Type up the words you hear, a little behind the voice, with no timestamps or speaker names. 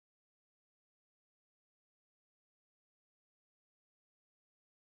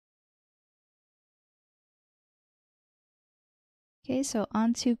Okay, so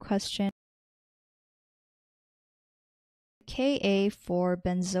on to question. Ka for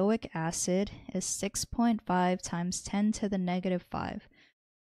benzoic acid is 6.5 times 10 to the negative 5.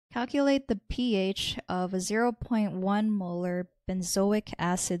 Calculate the pH of a 0.1 molar benzoic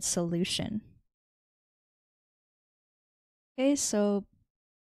acid solution. Okay, so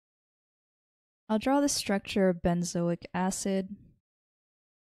I'll draw the structure of benzoic acid.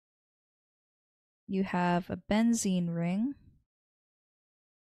 You have a benzene ring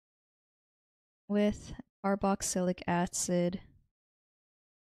with carboxylic acid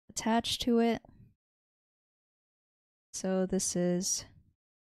attached to it. So this is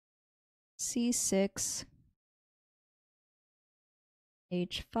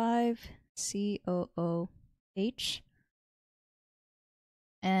C6H5COOH.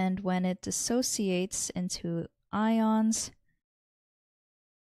 And when it dissociates into ions,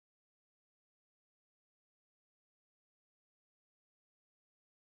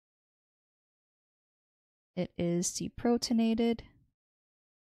 it is deprotonated.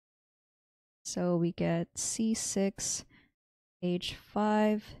 So we get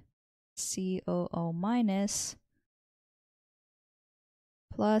C6H5COO minus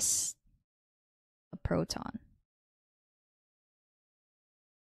plus a proton.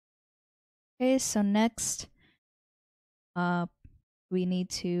 Okay, so next we need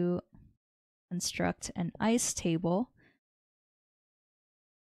to construct an ice table.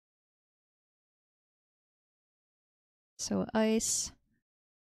 So ice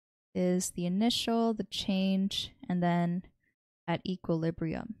is the initial, the change, and then at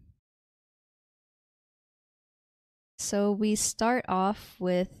equilibrium. So we start off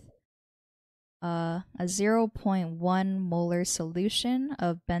with a 0.1 molar solution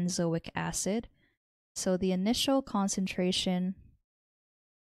of benzoic acid. So the initial concentration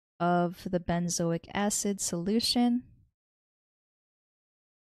of the benzoic acid solution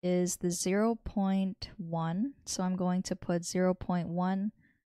is the 0.1. So I'm going to put 0.1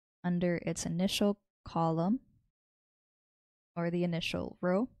 under its initial column, or the initial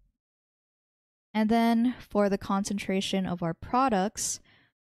row. And then for the concentration of our products,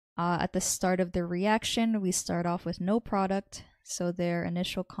 at the start of the reaction, we start off with no product, so their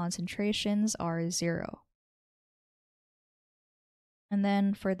initial concentrations are 0. And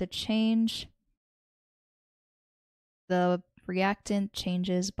then for the change, the reactant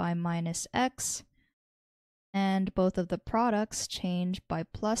changes by minus X, and both of the products change by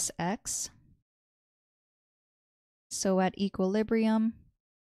plus X. So at equilibrium,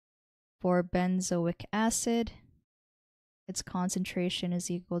 for benzoic acid, its concentration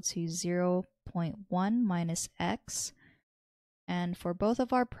is equal to 0.1 minus X. And for both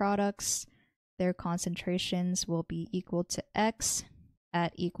of our products, their concentrations will be equal to X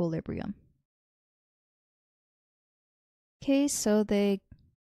at equilibrium. Okay, so they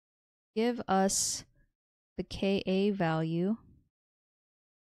give us the Ka value,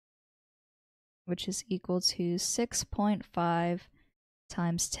 which is equal to 6.5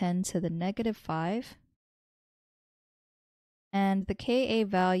 times 10 to the negative 5. And the Ka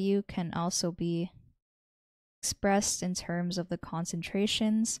value can also be expressed in terms of the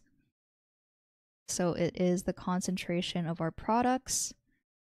concentrations. So it is the concentration of our products,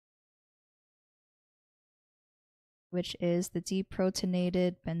 which is the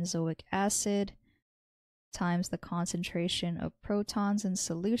deprotonated benzoic acid, times the concentration of protons in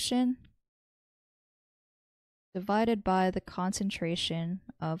solution, divided by the concentration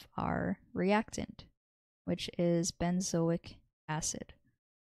of our reactant, which is benzoic acid.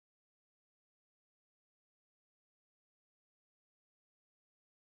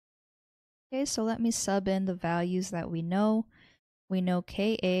 Okay, so let me sub in the values that we know. We know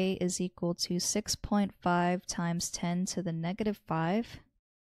Ka is equal to 6.5 times 10 to the negative 5.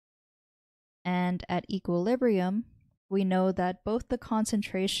 And at equilibrium, we know that both the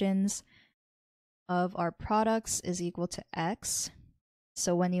concentrations of our products is equal to X.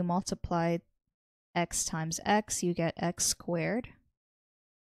 So when you multiply X times X, you get X squared.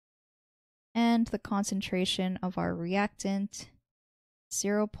 And the concentration of our reactant,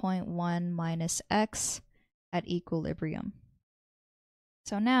 0.1 minus X at equilibrium.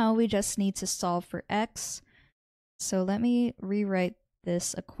 So now we just need to solve for X. So let me rewrite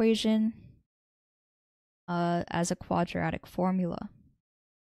this equation as a quadratic formula.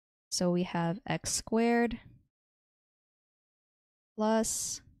 So we have X squared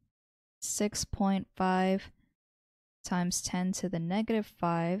plus 6.5 times 10 to the negative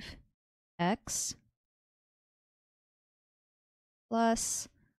 5 X plus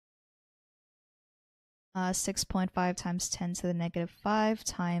 6.5 times 10 to the negative 5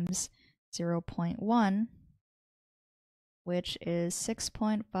 times 0.1 which is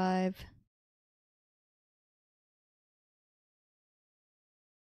 6.5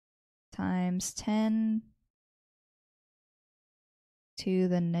 times 10 to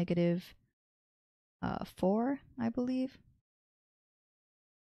the negative 4, I believe.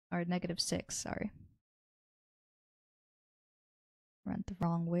 Or negative 6, sorry. Went the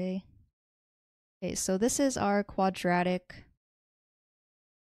wrong way. Okay, so this is our quadratic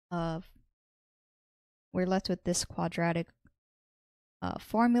we're left with this quadratic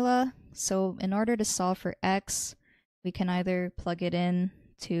formula. So in order to solve for x, we can either plug it in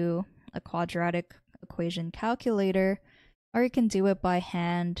to a quadratic equation calculator, or you can do it by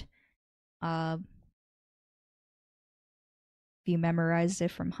hand if you memorized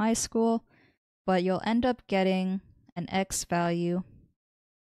it from high school, but you'll end up getting an x value,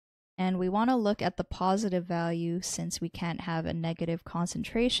 and we want to look at the positive value since we can't have a negative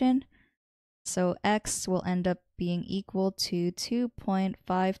concentration. So x will end up being equal to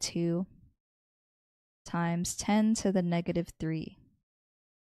 2.52 times 10 to the negative 3.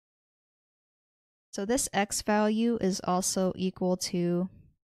 So this x value is also equal to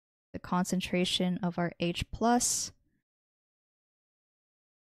the concentration of our H+.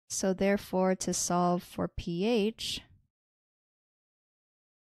 So therefore, to solve for pH,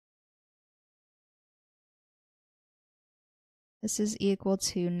 this is equal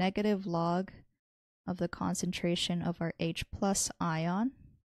to negative log of the concentration of our H+ ion.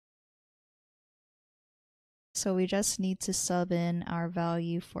 So we just need to sub in our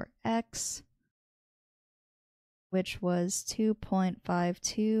value for x, which was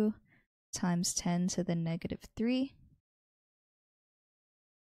 2.52 times 10 to the negative 3.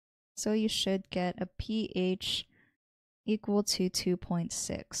 So you should get a pH equal to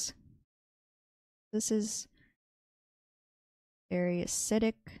 2.6. This is very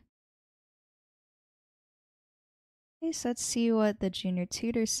acidic. Okay, so let's see what the junior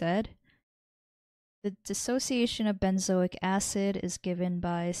tutor said. The dissociation of benzoic acid is given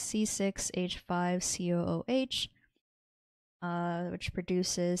by C6H5COOH, which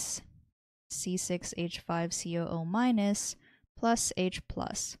produces C6H5COO- plus H+.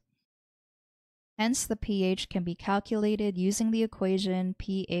 Hence, the pH can be calculated using the equation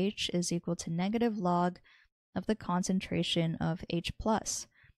pH is equal to negative log of the concentration of H+.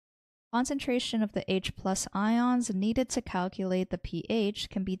 Concentration of the H+ ions needed to calculate the pH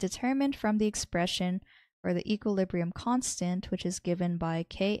can be determined from the expression for the equilibrium constant, which is given by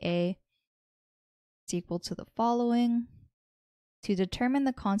Ka is equal to the following. To determine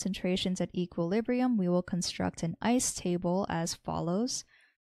the concentrations at equilibrium, we will construct an ice table as follows.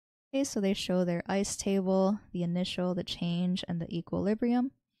 Okay, so they show their ice table, the initial, the change, and the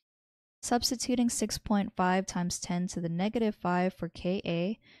equilibrium. Substituting 6.5 times 10 to the negative 5 for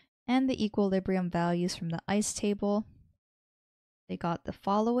Ka and the equilibrium values from the ice table, they got the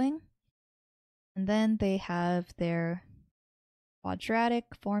following. And then they have their quadratic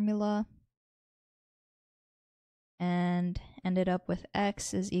formula and ended up with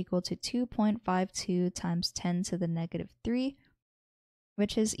x is equal to 2.52 times 10 to the negative 3,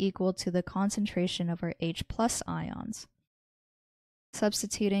 which is equal to the concentration of our H+ ions.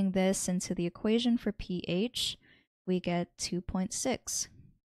 Substituting this into the equation for pH, we get 2.6.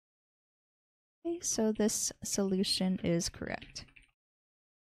 Okay, so this solution is correct.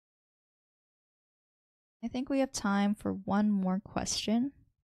 I think we have time for one more question.